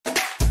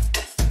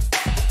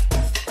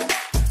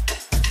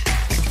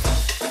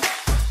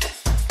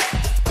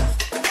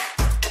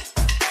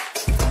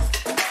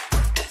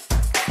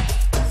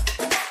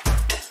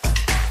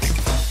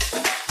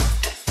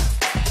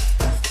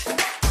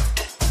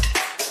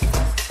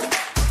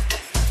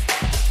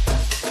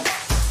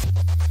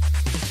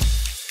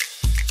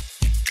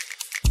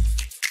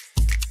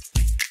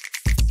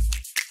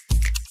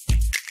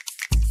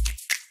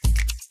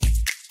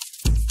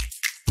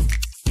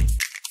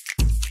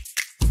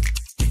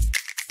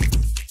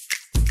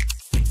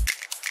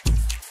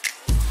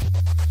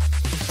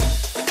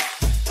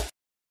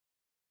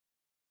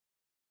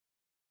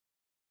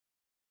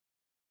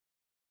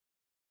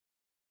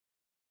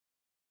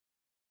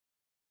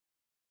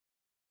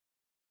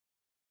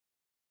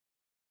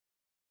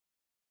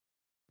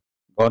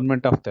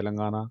Government of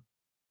Telangana,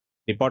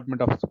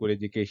 Department of School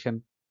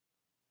Education,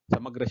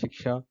 Samagra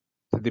Shiksha,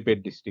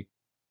 Siddipet District.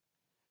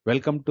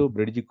 Welcome to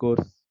Bridge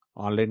Course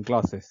online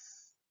classes.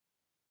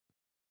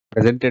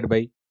 Presented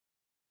by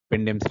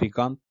Pendem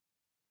Srikanth,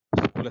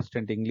 School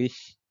Assistant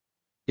English,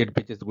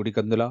 ZPHS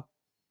Gudikandula,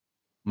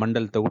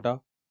 Mandal Tauta,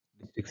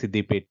 District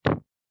Siddipet.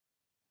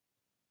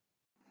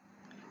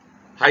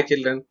 Hi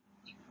children,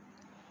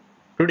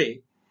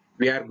 today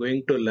we are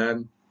going to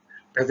learn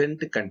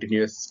present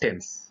continuous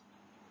tense.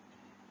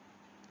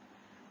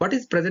 What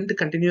is present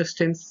continuous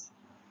tense?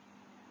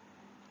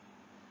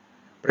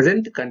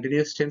 Present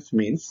continuous tense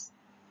means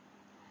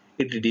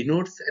it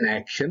denotes an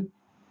action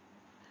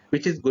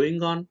which is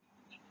going on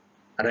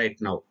right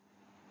now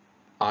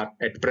or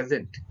at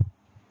present.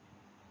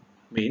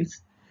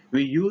 Means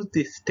we use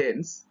this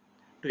tense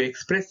to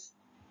express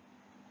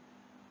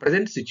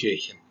present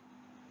situation.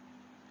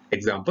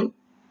 Example,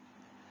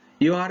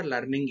 you are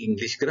learning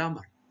English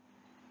grammar.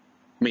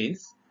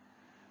 Means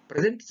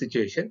present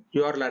situation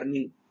you are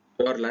learning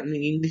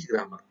English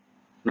grammar.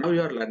 Now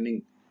you are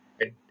learning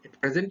at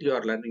present you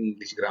are learning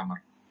English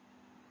grammar.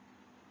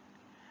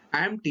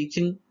 I am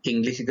teaching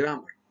English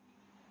grammar.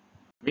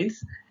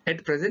 Means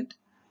at present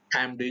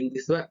I am doing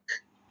this work.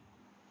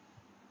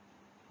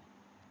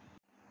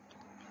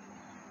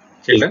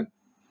 Children,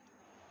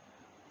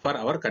 for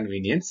our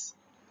convenience,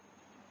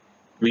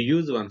 we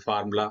use one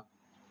formula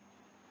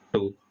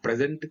to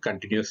present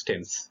continuous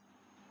tense.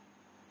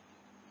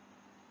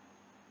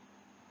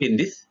 In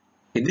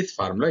this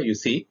formula, you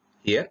see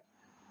here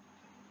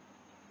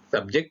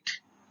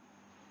subject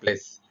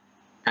plus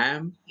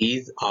am,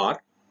 is,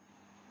 are.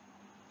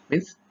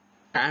 Means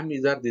am,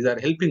 is, are, these are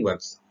helping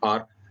verbs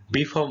or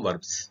be form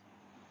verbs,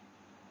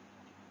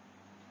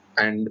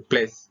 and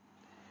plus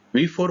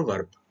V4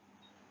 verb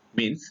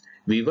means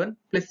V1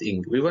 plus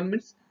ing. V1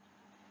 means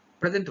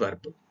present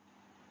verb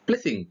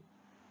plus ing.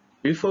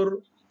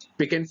 V4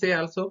 we can say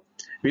also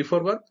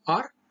V4 verb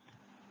or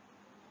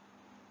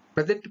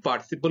present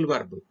participle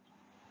verb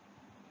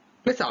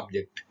plus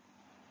object.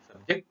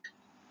 Subject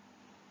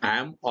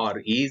am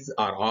or is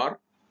or are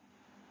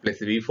plus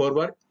V4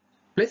 verb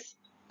plus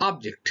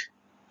object.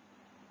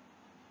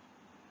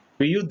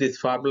 We use this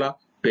formula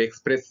to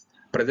express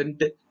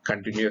present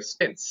continuous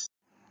tense.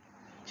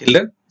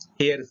 Children,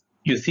 here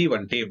you see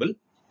one table.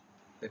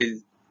 That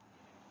is,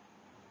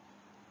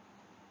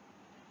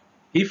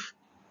 if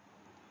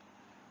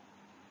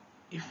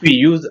we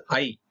use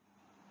I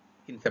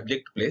in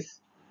subject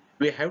place,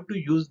 we have to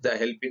use the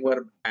helping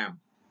verb am.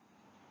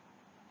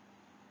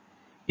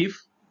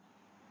 If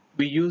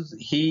we use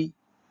he,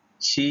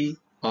 she,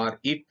 or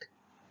it,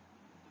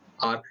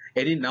 or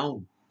any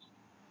noun,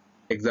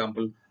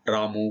 example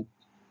Ramu,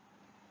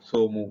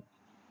 Somu,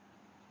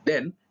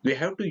 then we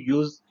have to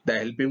use the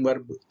helping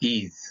verb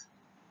is.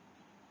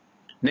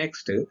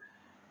 Next,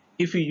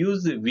 if we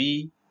use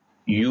we,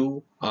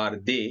 you, or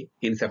they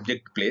in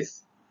subject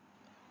place,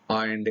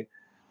 and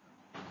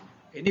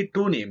any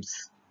two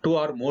names, two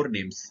or more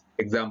names,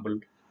 example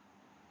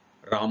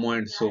Ramu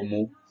and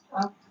Somu,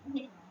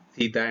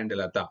 Sita and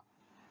Lata,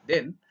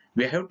 then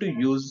we have to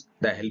use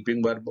the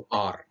helping verb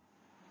are.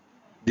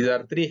 These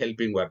are three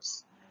helping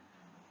verbs.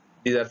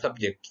 These are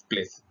subject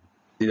place.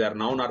 These are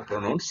noun or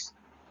pronouns.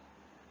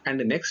 And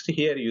next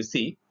here you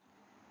see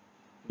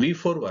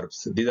V4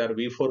 verbs. These are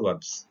V4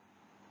 verbs.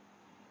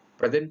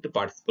 Present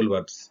participle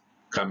verbs.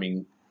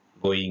 Coming,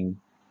 going,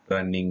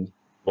 running,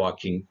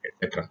 walking,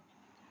 etc.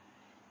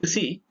 You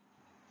see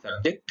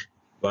subject,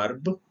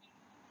 verb,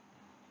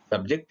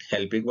 subject,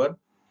 helping verb,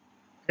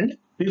 and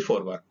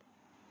V4 verb.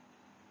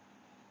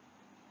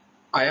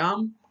 I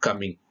am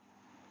coming.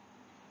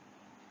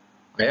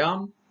 I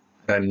am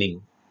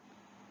running.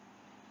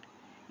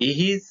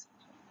 He is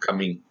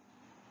coming.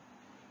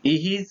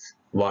 He is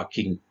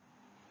walking.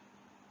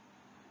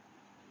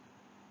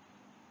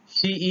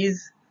 She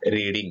is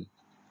reading.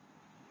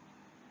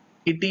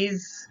 It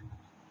is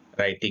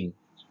writing.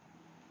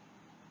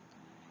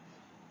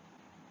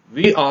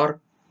 We are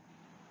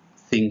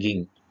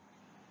singing.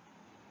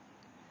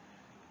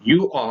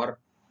 You are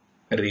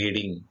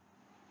reading.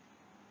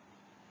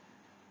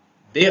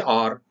 They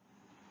are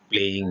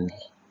playing.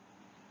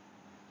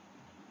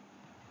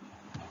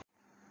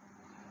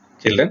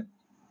 Children,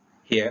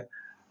 here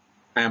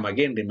I am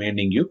again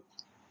reminding you,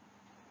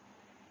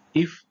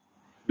 if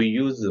we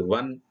use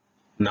one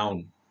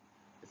noun,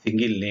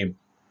 single name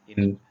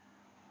in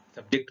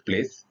subject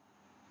place,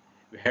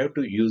 we have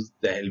to use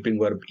the helping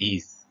verb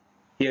is.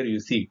 Here you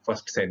see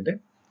first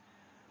sentence,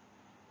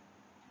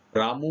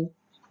 Ramu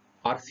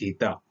or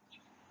Sita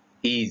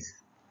is.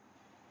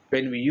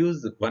 When we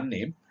use one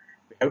name,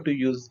 we have to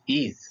use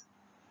is.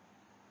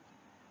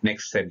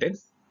 Next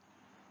sentence,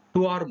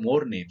 two or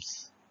more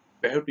names,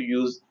 we have to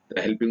use the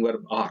helping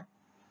verb are.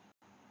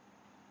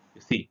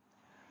 You see,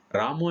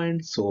 Ramu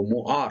and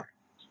Somu are.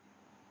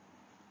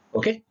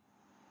 Okay,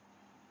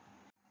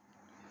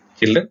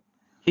 children,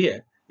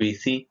 here we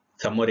see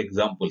some more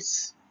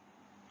examples.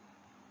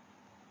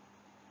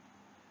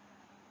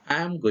 I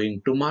am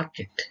going to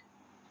market.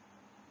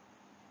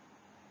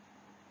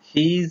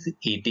 He is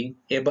eating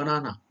a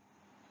banana.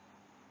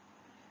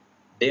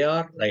 They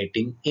are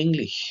writing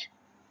English.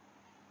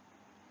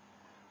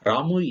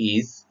 Ramu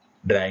is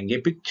drawing a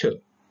picture.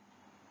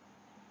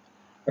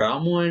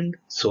 Ramu and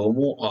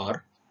Somu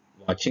are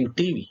watching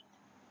TV.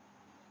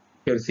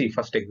 Here see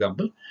first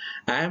example.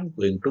 I am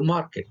going to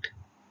market.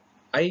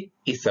 I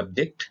is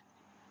subject.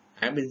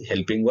 Am is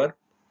helping verb.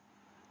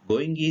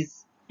 Going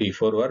is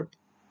before verb.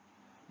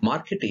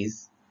 Market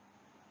is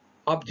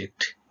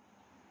object.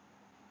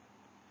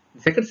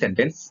 Second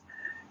sentence.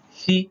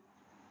 She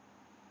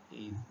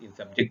is in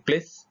subject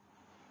place.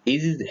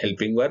 Is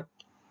helping verb.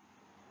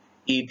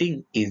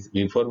 Eating is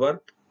before verb.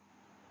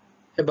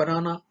 A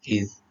banana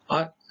is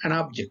an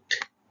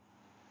object.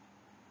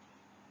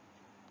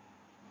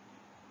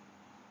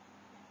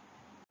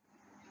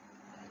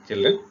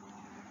 Children,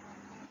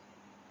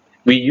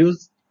 we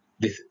use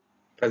this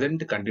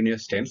present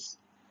continuous tense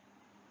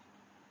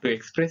to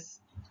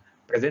express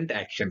present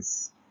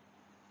actions.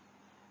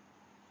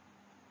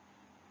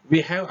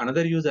 We have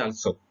another use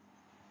also.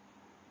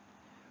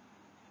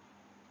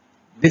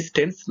 This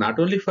tense not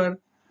only for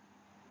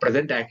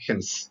present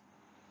actions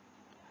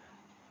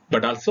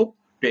but also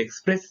to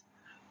express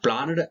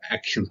planned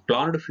actions,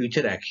 planned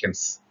future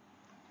actions,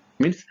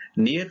 means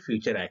near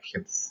future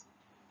actions.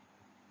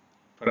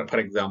 For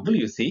example,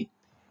 you see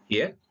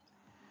here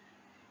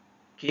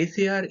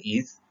KCR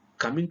is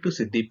coming to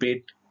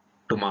Siddipet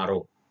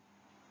tomorrow.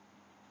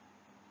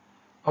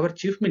 Our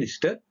chief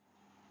minister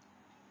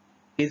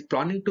is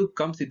planning to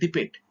come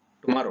Siddipet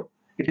tomorrow.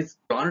 It is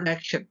planned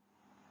action.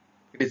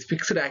 It is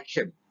fixed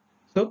action.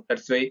 So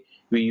that's why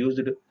we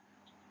used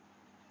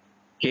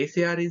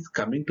KCR is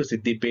coming to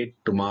Siddipet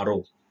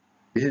tomorrow.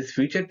 This is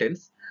future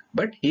tense,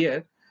 but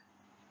here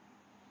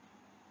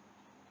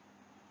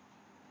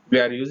we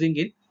are using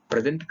it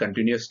present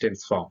continuous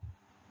tense form.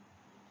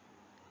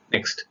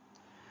 Next,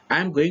 I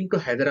am going to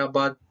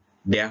Hyderabad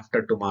day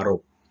after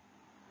tomorrow.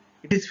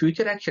 It is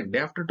future action, day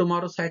after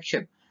tomorrow's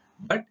action,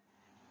 but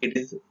it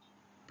is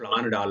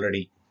planned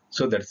already.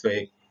 So that's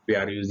why we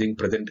are using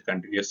present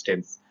continuous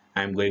tense.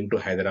 I am going to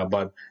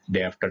Hyderabad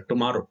day after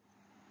tomorrow.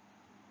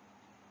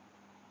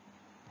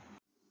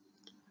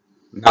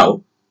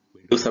 Now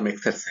we do some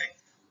exercise.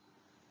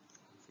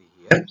 See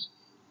here.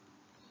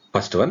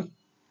 First one,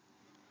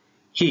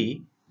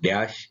 he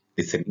dash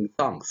listening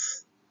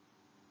songs.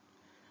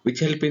 Which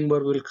helping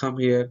verb will come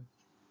here?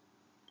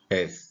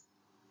 Yes,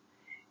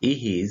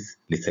 he is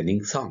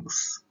listening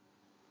songs.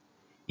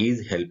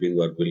 Is helping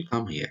verb will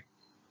come here.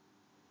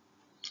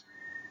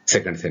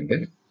 Second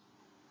sentence,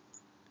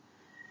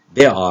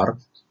 they are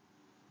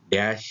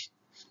dash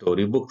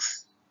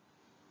storybooks.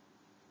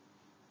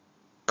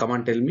 Come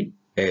on, tell me.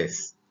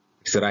 Yes,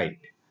 it's right.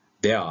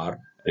 They are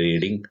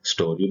reading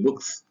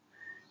storybooks.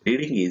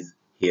 Reading is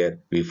here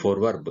before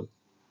verb,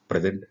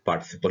 present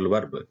participle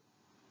verb.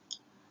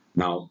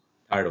 Now,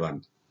 third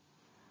one.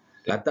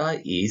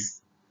 Lata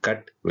is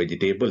cut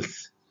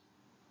vegetables.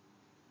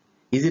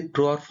 Is it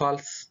true or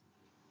false?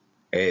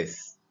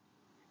 Yes,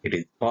 it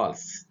is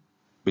false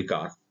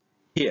because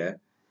here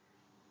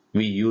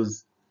we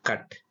use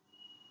cut.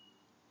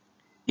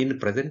 In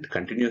present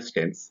continuous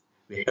tense,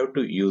 we have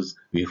to use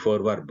before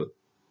verb,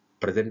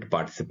 present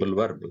participle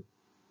verb,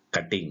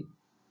 cutting.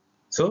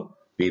 So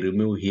we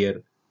remove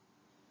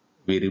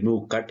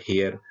cut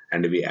here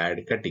and we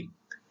add cutting.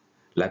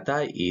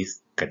 Lata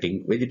is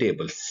cutting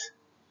vegetables.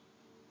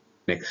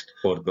 Next,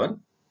 fourth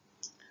one.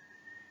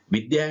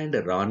 Vidya and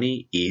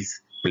Rani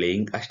is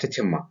playing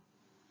Ashtachamma.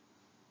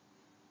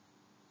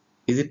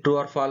 Is it true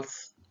or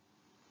false?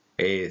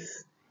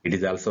 Yes, it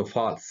is also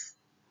false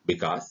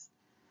because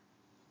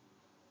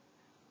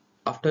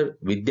after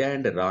Vidya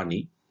and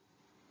Rani,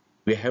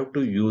 we have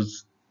to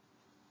use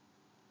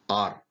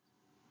R.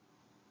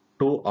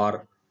 Two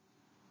or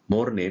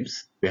more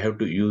names, we have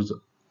to use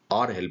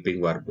R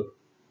helping verb.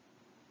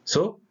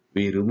 So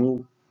we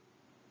remove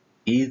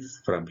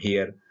is from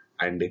here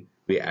and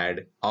we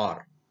add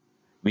R.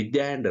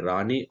 Vidya and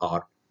Rani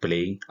are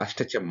playing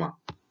Ashtachamma.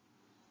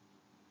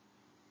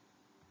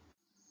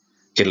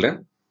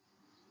 Children,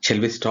 shall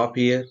we stop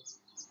here?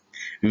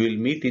 We will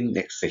meet in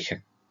next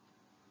session.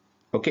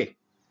 Okay.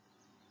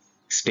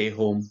 Stay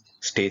home,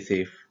 stay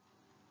safe,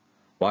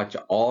 watch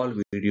all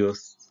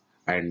videos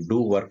and do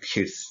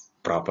worksheets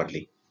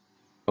properly.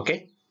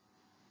 Okay.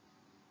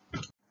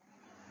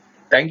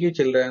 Thank you,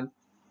 children.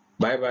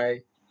 Bye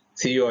bye.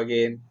 See you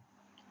again.